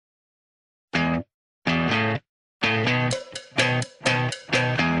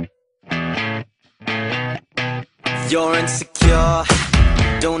You're insecure,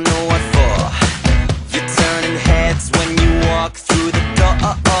 don't know what for. You're turning heads when you walk through the door.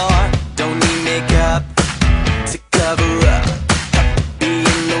 Don't need makeup to cover up.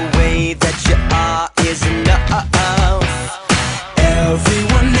 Being the way that you are is enough.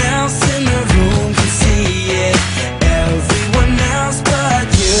 Everyone else in the room can see it. Everyone else but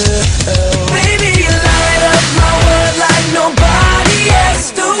you. Baby, you light up my world like nobody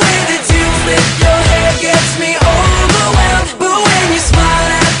else. The way that you flip your hair gets me overwhelmed. But when you smile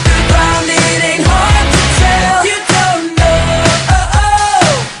at the ground, it ain't hard to tell. You don't know,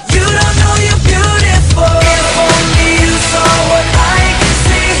 you don't know you're beautiful. If only you saw what I can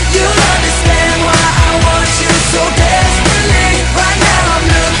see, you'll understand why I want you so desperately. Right now I'm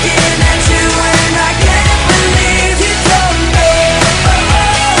looking at you and I can't believe you don't know,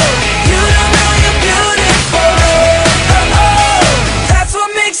 you don't know you're beautiful. That's what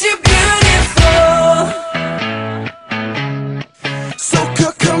makes you beautiful. So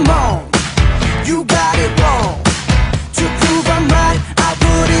come on, you got it wrong. To prove I'm right, I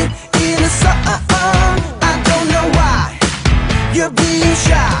put it in a song. I don't know why you're being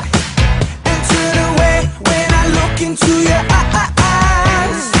shy and turn away when I look into your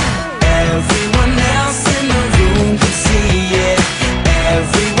eyes. Everyone else in the room can see it.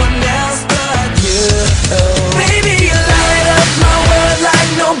 Everyone else but you. Baby, you light up my world like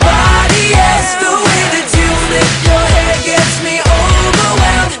nobody else. The way that you flip your hair gets me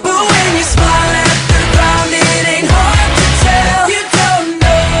overwhelmed. But when you smile at the ground, it ain't hard to tell. You don't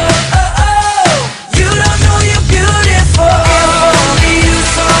know, you don't know you're beautiful. If only you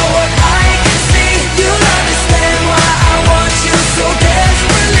saw what I can see, you'll understand why I want you so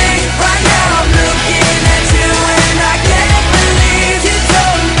desperately. Right now I'm looking at you and I can't believe you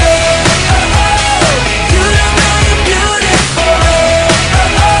don't know, you don't know you're beautiful.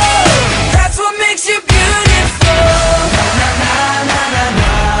 That's what makes you beautiful.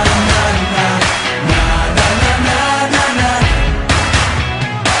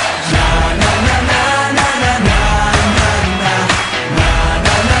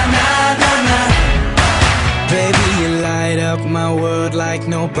 Baby, you light up my world like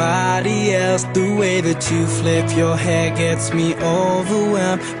nobody else. The way that you flip your hair gets me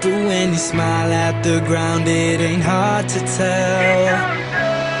overwhelmed. But when you smile at the ground, it ain't hard to tell.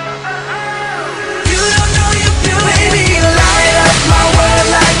 You don't know you're beautiful. Baby, you light up my world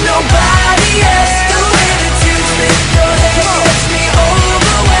like nobody else.